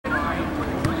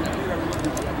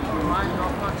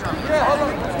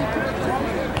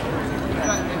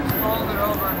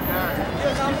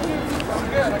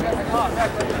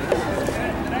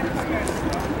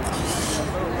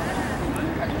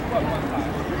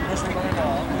No,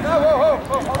 whoa,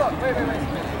 hold up. Wait.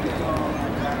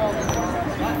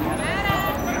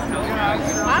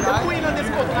 I'm the queen of this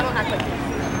book. I don't act like this.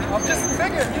 I'm just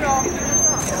figuring, you know.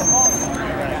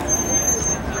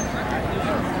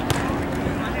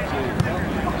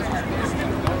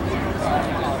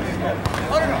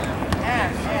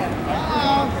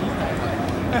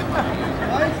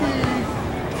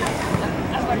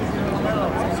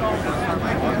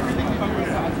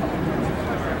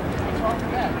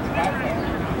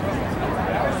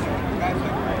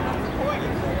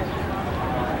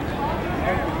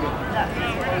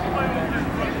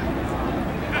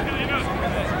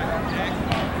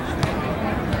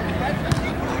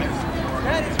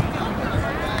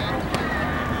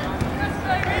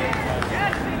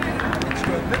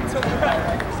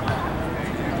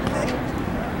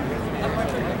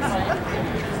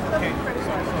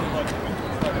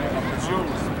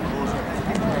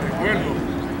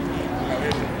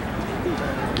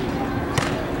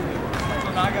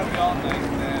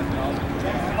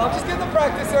 I'll just get the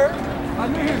practice serve. I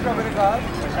knew he was coming to class.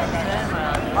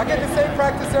 I get the same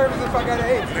practice serve as if I got an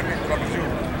 8.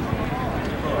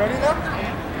 Ready now?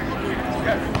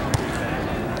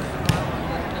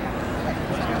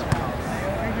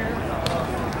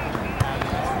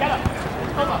 Get up.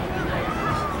 Come on.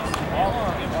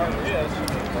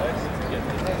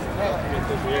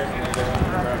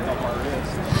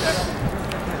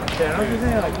 Yeah, I'm just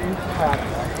saying like you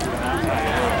practice.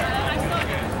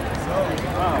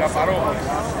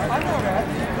 I know that.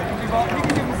 He can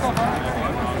give himself up.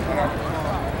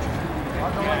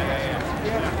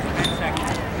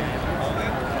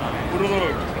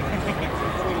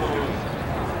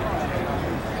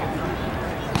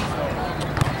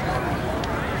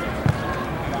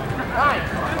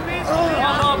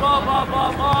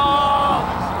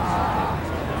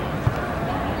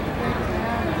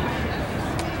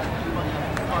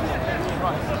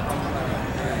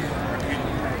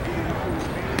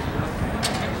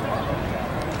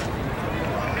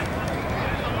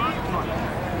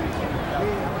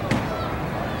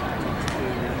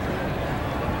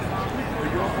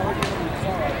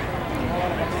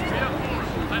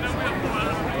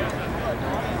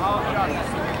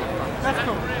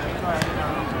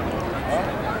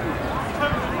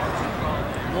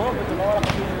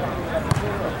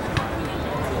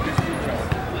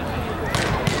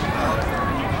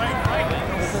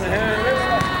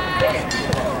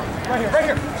 Right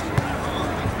here.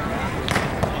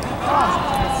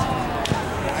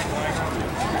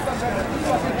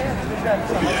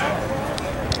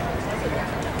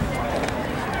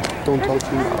 Don't talk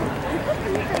too loud.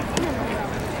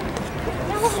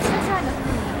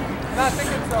 No, I think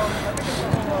it's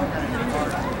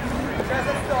guys,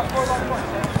 that's 4 long points.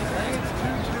 I think it's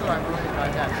 2-2, I believe,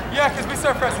 like that. Yeah, because we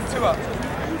start pressing 2 up.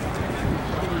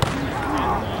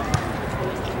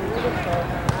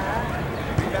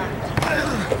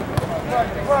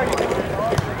 Where are you?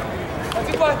 That's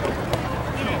it, play.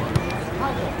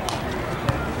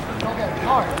 Okay,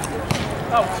 hard.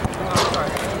 Oh, sorry.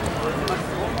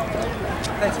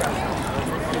 Thanks, guys.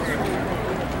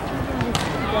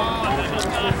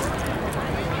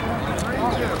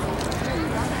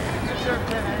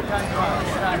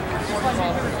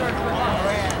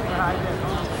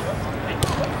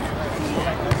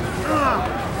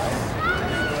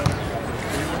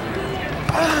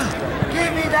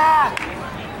 Give me that!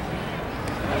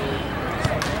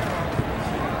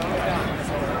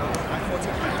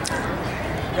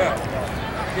 Yeah.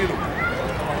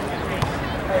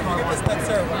 Hey, you get this next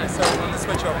serve when the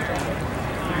switch over.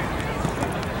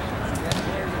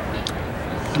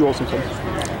 You also come.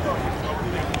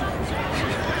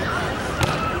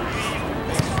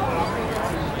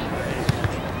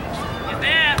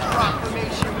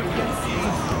 Proclamation we can see.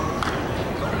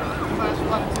 Last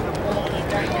left to the ball.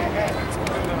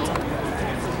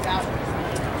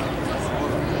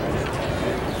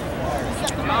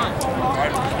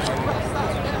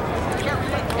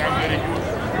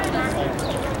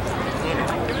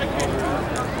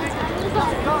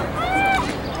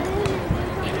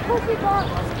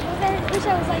 Wish I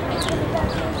was like this with the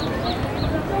best.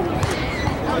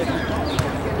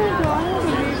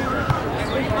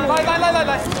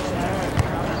 Lie.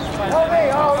 Oh, me,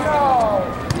 oh no!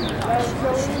 That was so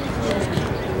easy.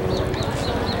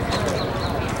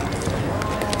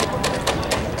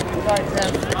 Sorry,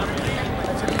 Sam.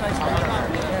 That's a nice one.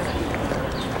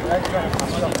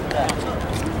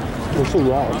 You're so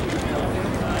loud.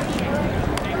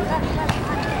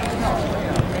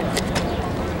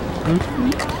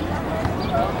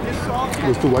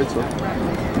 There's two whites though.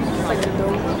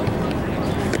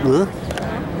 Huh?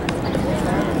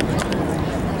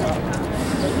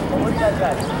 4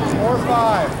 or 5.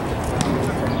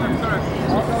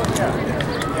 I'll go with you.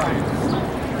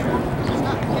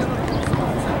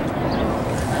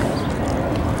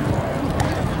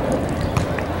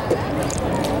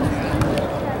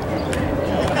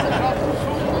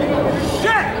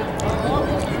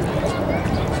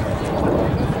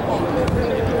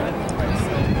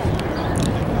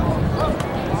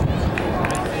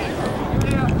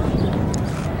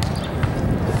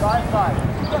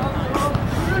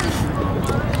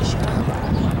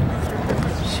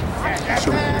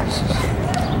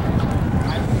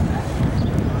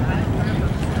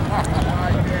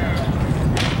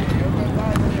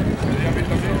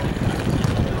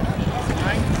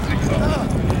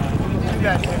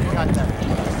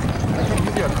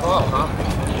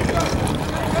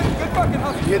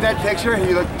 You get that picture?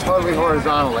 You look totally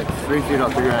horizontal, like 3 feet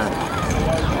off the ground.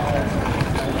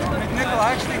 Nickel,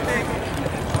 I actually think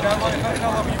that one, if I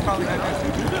fell over, you probably had that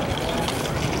too.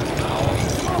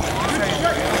 Right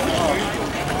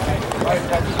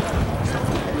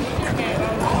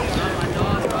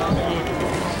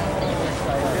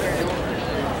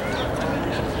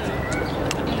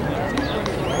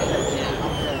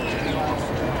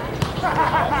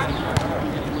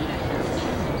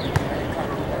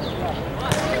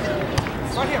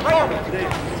here, right here.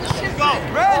 Go,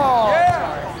 Red! Oh.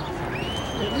 Yeah!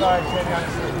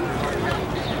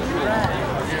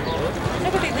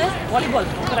 Volleyball,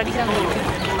 para di grande.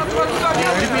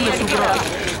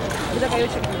 Udah kayo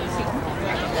check.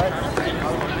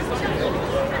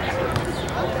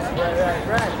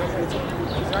 Brad,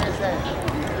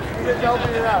 you just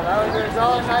opened it up. It was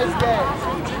all a nice game.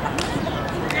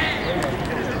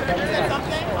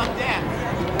 Something? I'm down.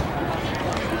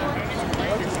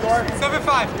 What's the score?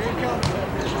 7-5.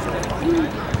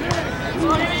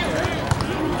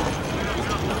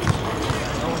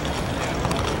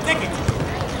 Nicky,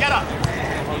 get up.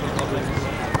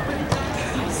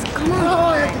 Come on. Oh,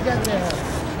 I have to get there.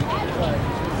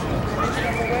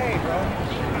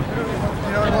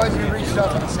 You know what it was? You reached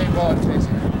up on the same ball and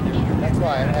chasing it. That's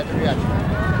why I had to react.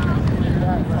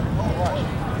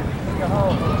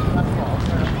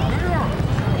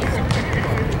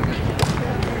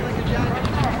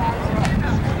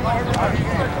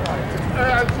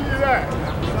 Hey, I see you there.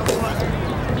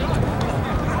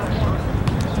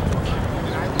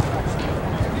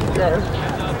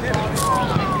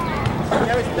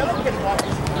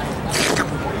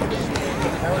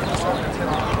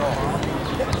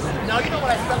 No, you know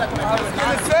what I felt like when I I was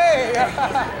gonna say,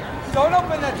 don't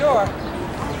open that door.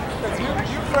 Because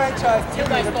you franchise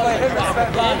Timmy to play him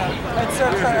and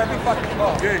serve for every fucking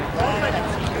ball.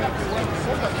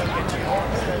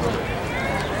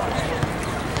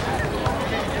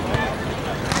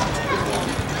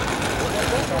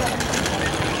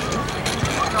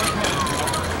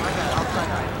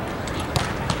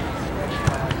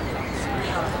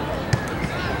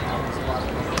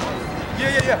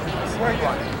 Yeah. Where are you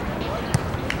at?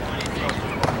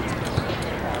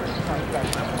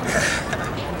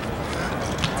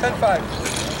 $10-5.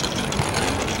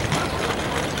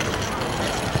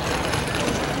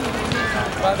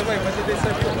 By the way, when did they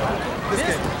serve you? This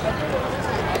game.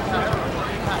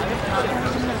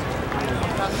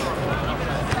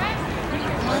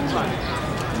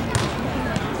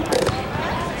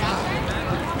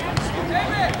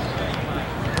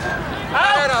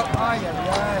 Head up.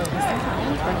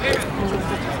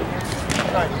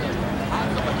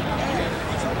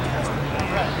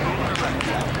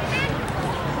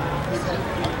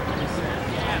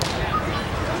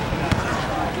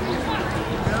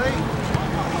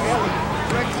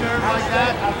 Like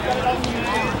that.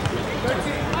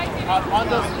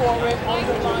 Underscore it,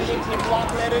 underline it, in block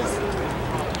letters.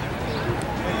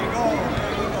 There you go.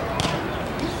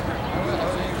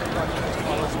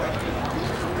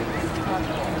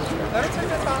 Let me take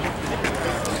that time.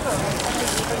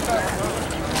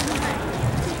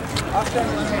 I'll stand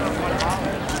with you.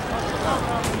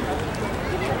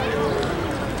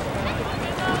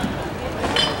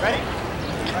 Ready?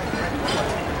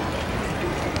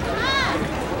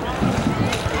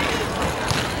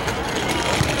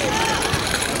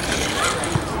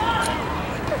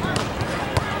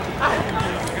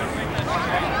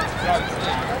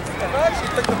 I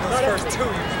actually picked up those first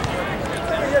two.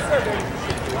 Yes, sir, baby.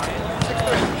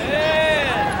 6-3.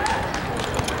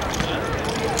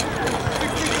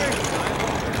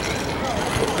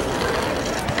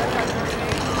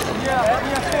 Yeah, let me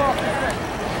have 4 off the 6.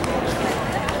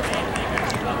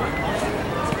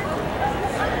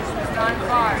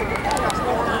 9-5.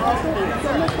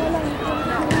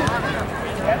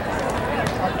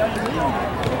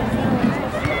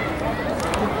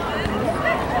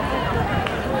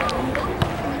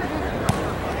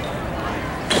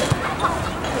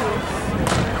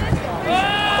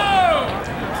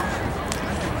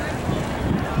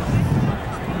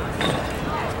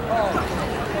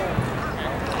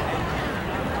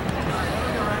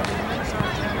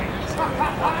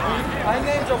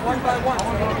 one by one.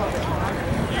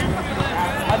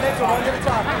 I make it one at a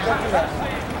time. Don't do that.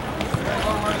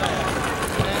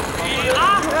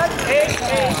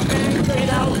 Straight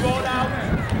out, roll out.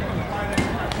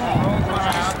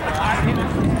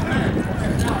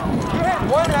 You hit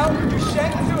one out, you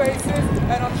shank 2 aces,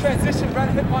 and on transition, Ren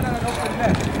hit one on an open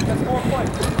net. That's 4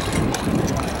 points.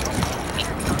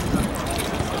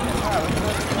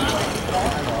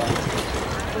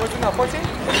 What's it now, 14?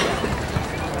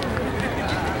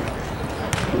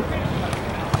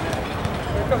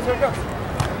 Here it comes, here it comes.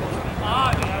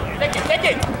 Take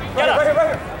it. Get Right up. here, right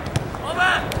here. Hold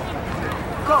on.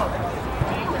 Go.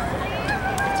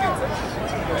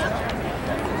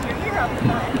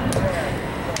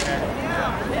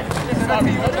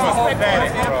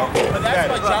 But that's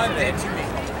what John did to me.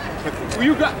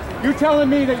 You telling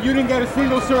me that you didn't get a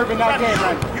single serve in that game,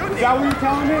 right? Is that what you're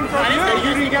telling me? That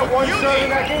you didn't get one serve in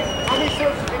that game? How many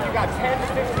serves do you think you got? 10 to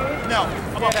 15? No,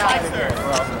 about 5 serves.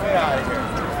 Get out of here.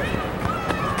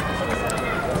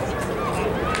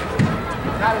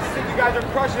 You guys are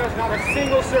crushing us. Not a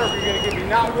single serve you're going to give me.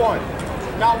 Not one.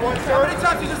 Not one How serve. many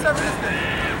times did you serve in this game?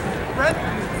 Red?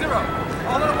 0.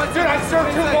 All of them went Dude, I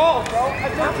served 2 balls, bro. I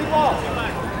served 2 balls. 2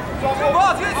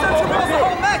 balls? You didn't serve 2 balls the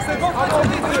whole match. They both went to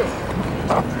me.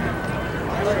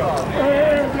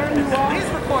 He's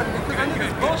recording it because I knew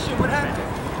this bullshit would happen.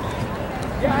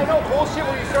 Yeah, I know bullshit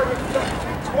when you serve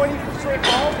 20 straight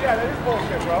balls. Yeah, that is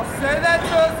bullshit, bro. Say that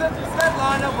to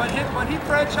Svetlana when he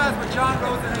franchised with John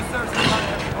Rose and they served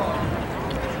Svetlana every ball.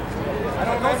 I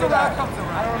don't Goes remember around, that. comes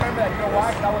around. I don't remember that. You know why?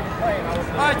 Because I wasn't playing.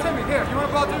 All right, Timmy, here. You want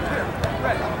a ball, dude? Here.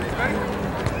 Ready? Ready?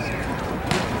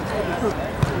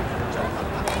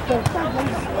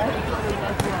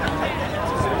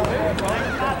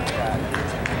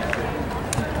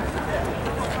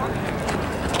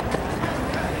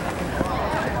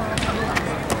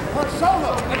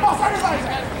 Solo. Come on, everybody.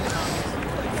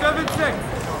 7-6.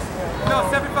 No,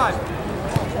 7-5.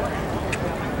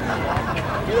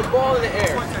 Get a ball in the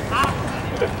air.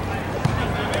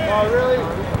 Oh, really?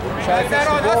 Is that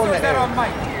on us or is that on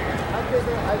Mike?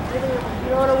 You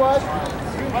know what it was?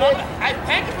 I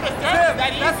thank you for the Tim, service.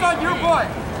 That easy. that's on your boy.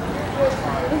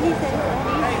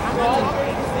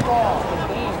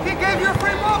 He gave you a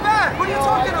free ball back. What are you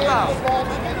talking about?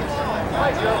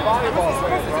 Mike, you're a volleyball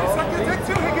player, bro. Suck your dick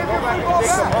too. He gave you a free ball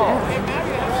back.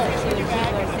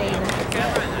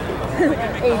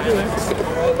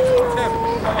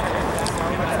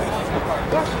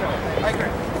 I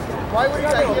agree. Why would I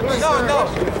give my serve?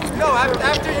 No.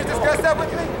 After you discussed that with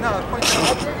me, no. Point to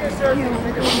I'll give you a serve and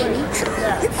make it play.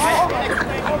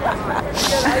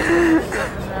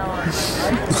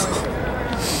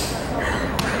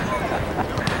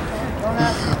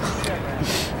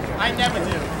 I never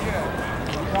do.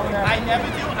 I never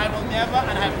do. I will never,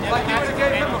 and I've never Like you had to would've do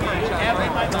gave him a anything franchise, ever in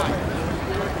my right? life.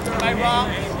 Am I wrong?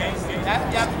 That's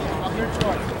the absolute your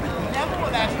choice. Never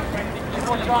will ask you for anything.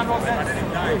 what John Rose said.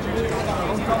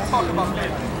 Don't talk about that.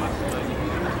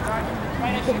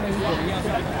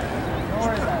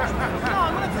 No,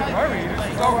 I'm gonna tell you. Worry, this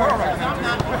is our world right now. I'm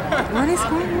not. What is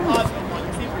going on? Husband one.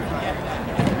 See if we can get that.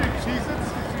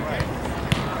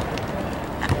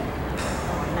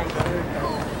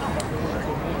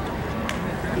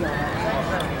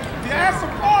 Yes,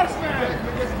 of course, man.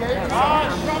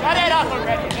 Shut it up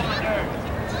already. Get my nerves.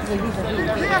 He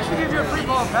actually gave you a free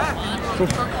ball back.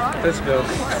 Let's go.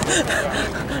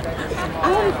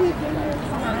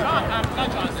 John, I'm not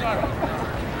John. Sorry.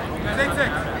 It's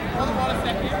 8-6. Hold on a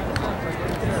second.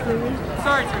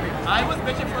 Sorry, Timmy. I was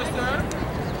bitching for a serve.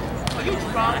 Are you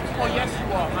drunk? Oh, yes, you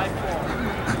are. My fault.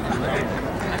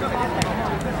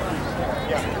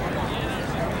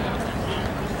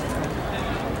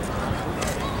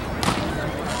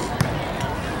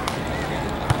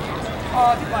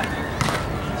 Oh, fine.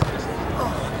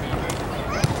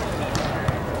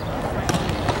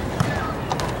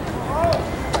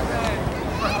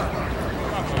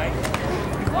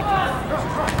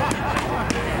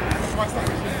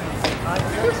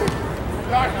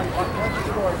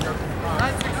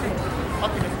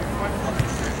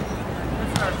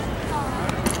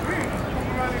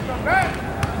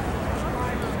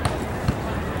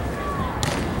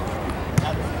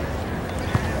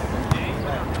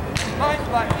 Mine's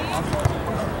black.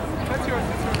 That's yours.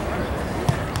 That's yours.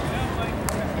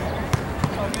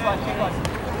 Oh, keep black. Keep black.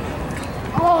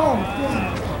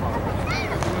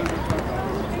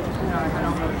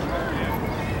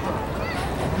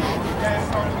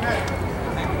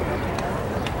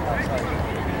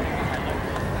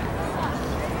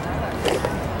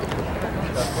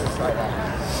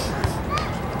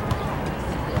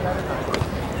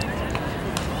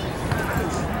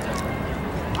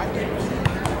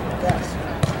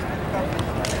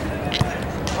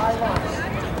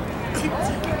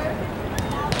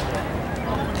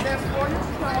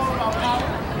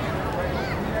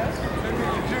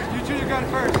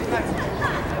 done first. Nice.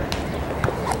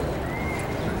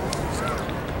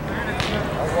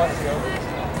 I watched the over.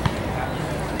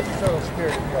 So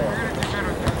spirited player.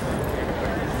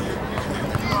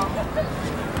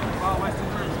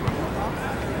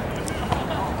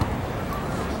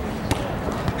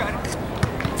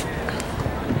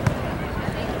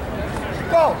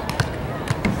 Go!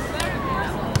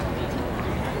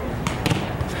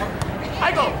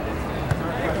 I go.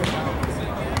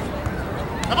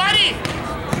 Somebody.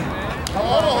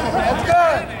 Oh, that's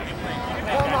good.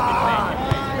 Come on.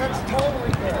 That's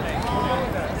totally good.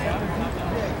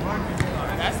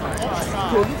 That's the whole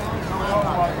shot.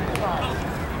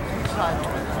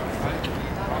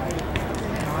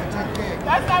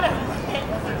 That's not a.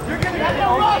 You're getting That's a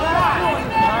wrong shot.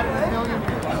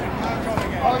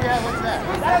 Oh yeah, what's that?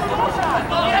 That's a wrong shot.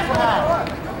 Oh, that's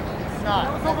It's not.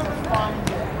 not. That's a fine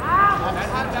game.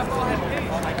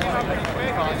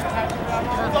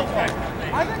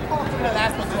 I think The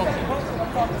last one's open.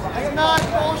 It's not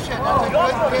bullshit. That's a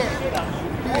good game.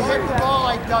 You hit the ball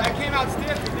like that that. came out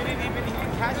stiff. He didn't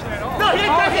catch it at all. No, he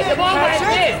didn't catch it. The ball went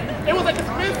like this. It was like a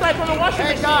spin slide from the washing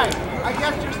Hey machine. guys, I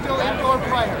guess you're still indoor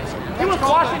players. He was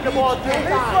washing the ball 10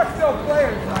 These times. are still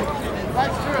players, Mike.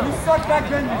 That's true. You suck back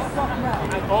then, you suck now.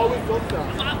 I always go so.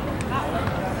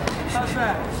 How's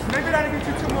that? Maybe that'll get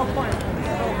you 2 more points.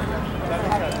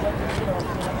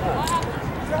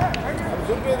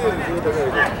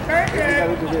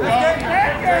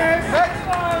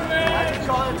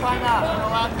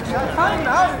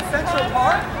 Timeout in Central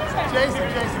Park? Jason.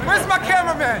 Where's my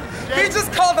cameraman? He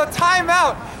just called a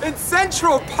timeout in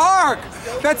Central Park.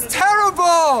 That's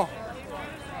terrible.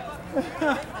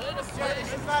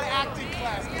 It's not acting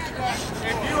class.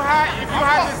 If you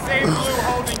had the same glue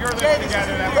holding your lips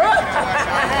together, that would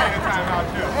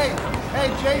be Hey,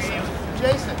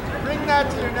 Jason, bring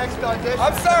that to your next audition.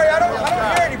 I'm sorry, I don't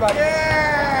hear anybody.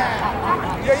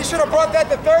 Yeah, you should have brought that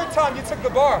the 3rd time you took the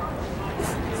bar.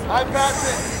 I passed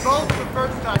it both the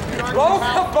first time. New York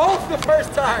Both the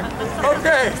first time.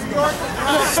 Okay.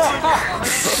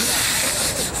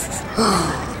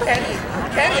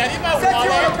 Kenny, I need my Said you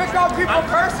want to wallet. pick out people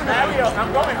personally. Mario,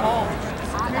 I'm going home.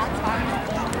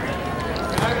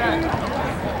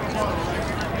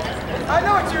 I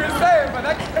know what you were saying, but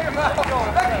that came out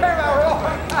wrong.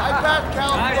 I passed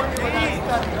California without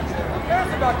studying. Who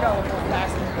cares about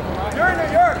California? You're in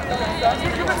New York.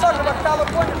 You've been talking about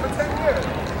California for 10 years.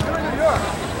 You're in New York.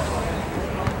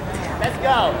 Let's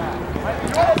go.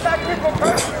 You want to attack people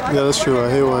personally? Yeah, that's true. I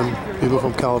hate when people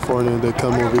from California, they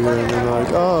come over here and they're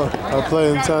like, oh, I play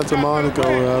in Santa Monica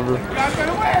or whatever.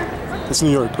 It's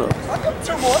New York, bro. I'll give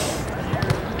 2 more.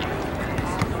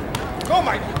 Go,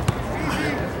 Mikey.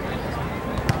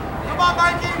 Come on,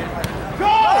 Mikey. Go!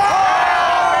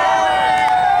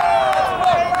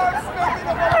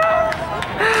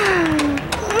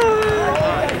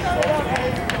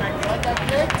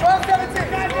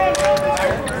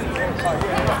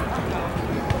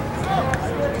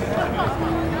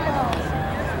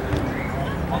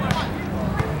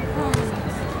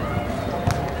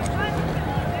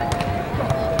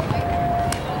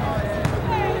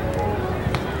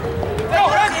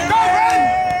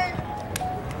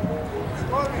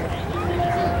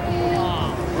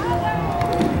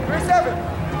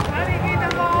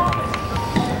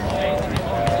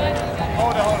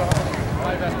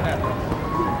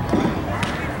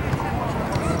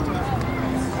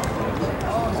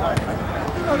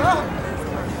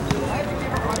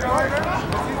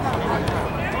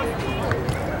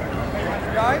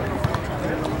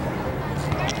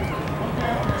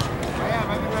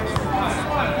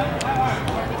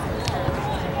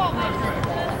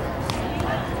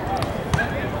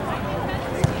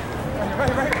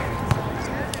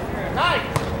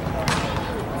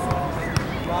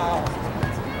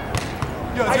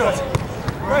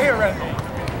 Right here, Red.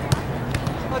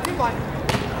 Oh, do you mind?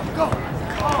 Go.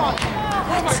 Oh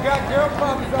my God, girl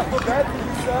problems up for bad to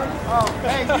you, son. Oh,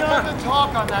 hey, you don't have to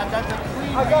talk on that. That's a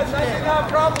clean I got game.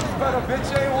 99 problems, but a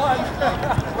bitch ain't one.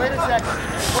 Wait a second.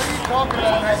 What are you talking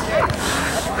about in that game?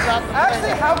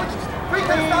 Actually, how would you... We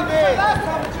could have stopped the last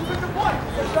time, but you took the point.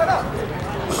 So shut up.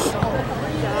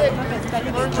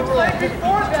 Like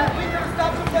before that, we could have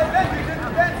stopped the play then. You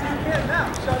didn't then, so you can't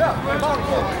now. Shut up, play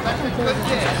volleyball. That's a good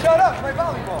game. Shut up, play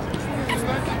volleyball. You're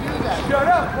supposed to do that. Shut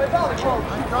up, play volleyball.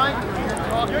 I'm trying to. You're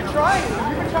talking. You're trying.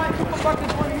 You've been trying to for fucking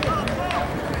 20 years.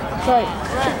 Sorry.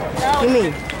 You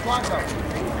mean? Blanco.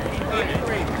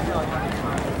 83.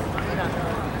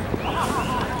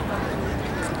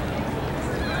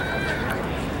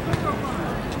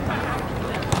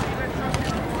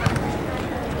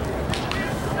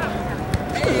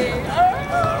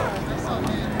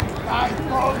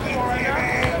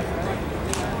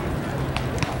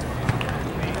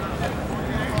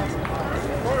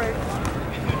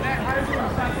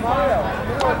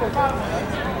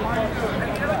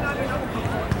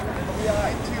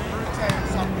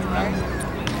 something, right?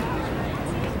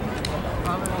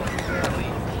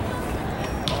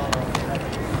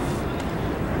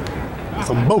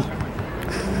 Some boat.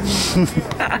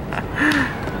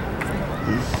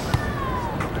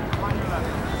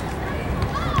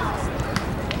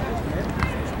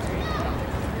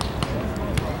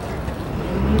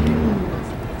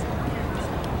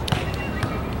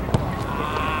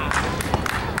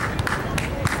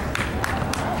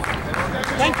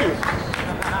 Thank you.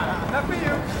 Not for you.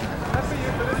 Not for you.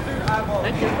 For this dude, eyeball.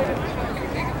 Thank you.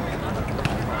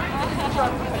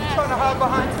 Trying to hide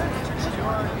behind it?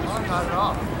 I'm not at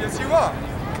all. Yes, you are.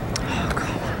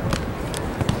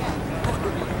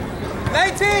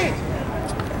 19!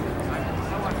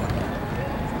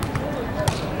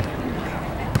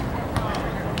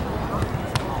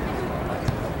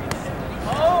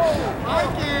 Oh,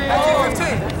 Mikey!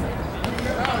 19, 15.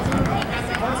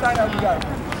 One side out, we got it.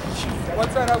 One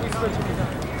side out, we switch it. We got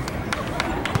it.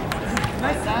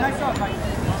 Nice off, Mike.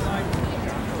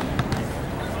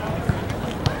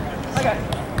 I got it.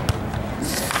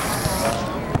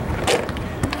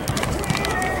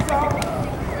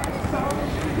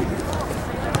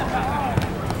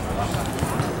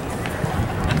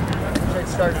 It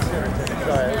started sooner.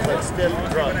 Sorry, I was like stiff and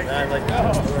drunk. And I'm like, no,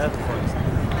 we're having fun.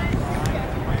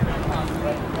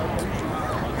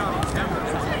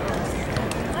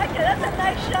 That's a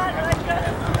nice shot right there.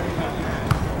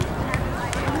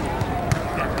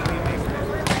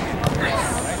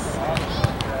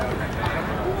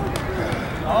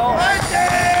 Oh,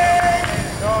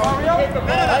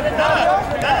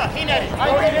 he netted. I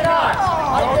did not.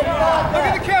 Look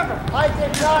at the camera. I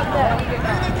did not net.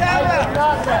 I did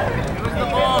not net. It was the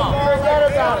ball. Forget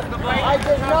about it. I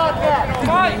did not net.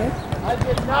 I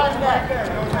did not net.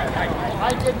 I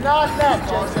did not net,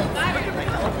 Jason.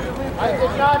 I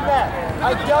did not net. I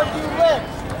dug you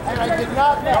lips, and I did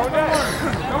not net.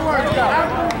 Don't worry.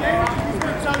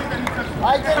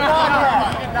 I did not net.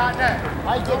 He did not net.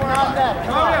 I did not net.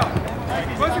 Come on.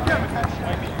 Where's the camera?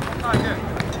 All right, good.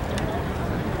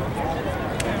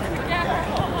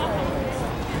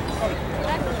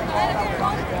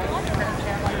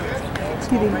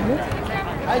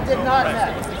 I did not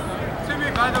net. Timmy,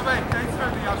 by the way, thanks for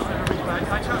the option of replay.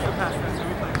 I chose to pass this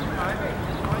replay. All right?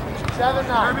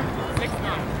 7-9.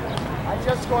 6-9. I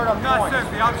just scored a No, point. sir,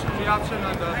 the option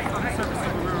on the surface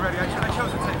when we were ready. I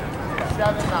chose to take it.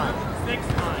 7-9.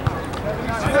 6-9.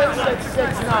 Switch at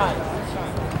 6-9.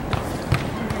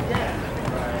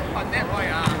 Oh, net boy,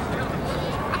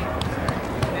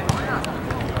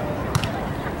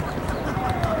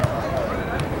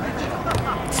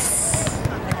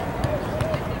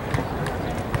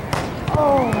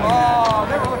 Oh,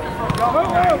 they were looking for a double.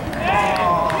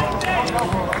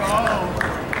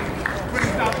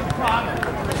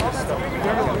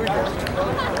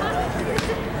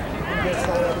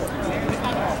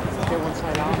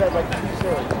 He's at like 2-0.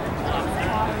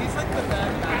 He's like the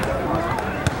bad guy. He's like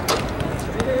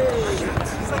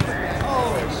the bad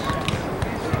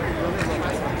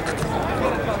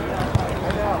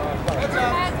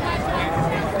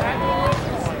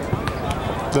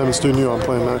Dennis, do you I'm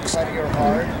playing next. Cut your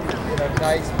hard, get a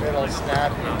nice middle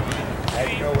snap. I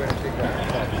have nowhere to pick that.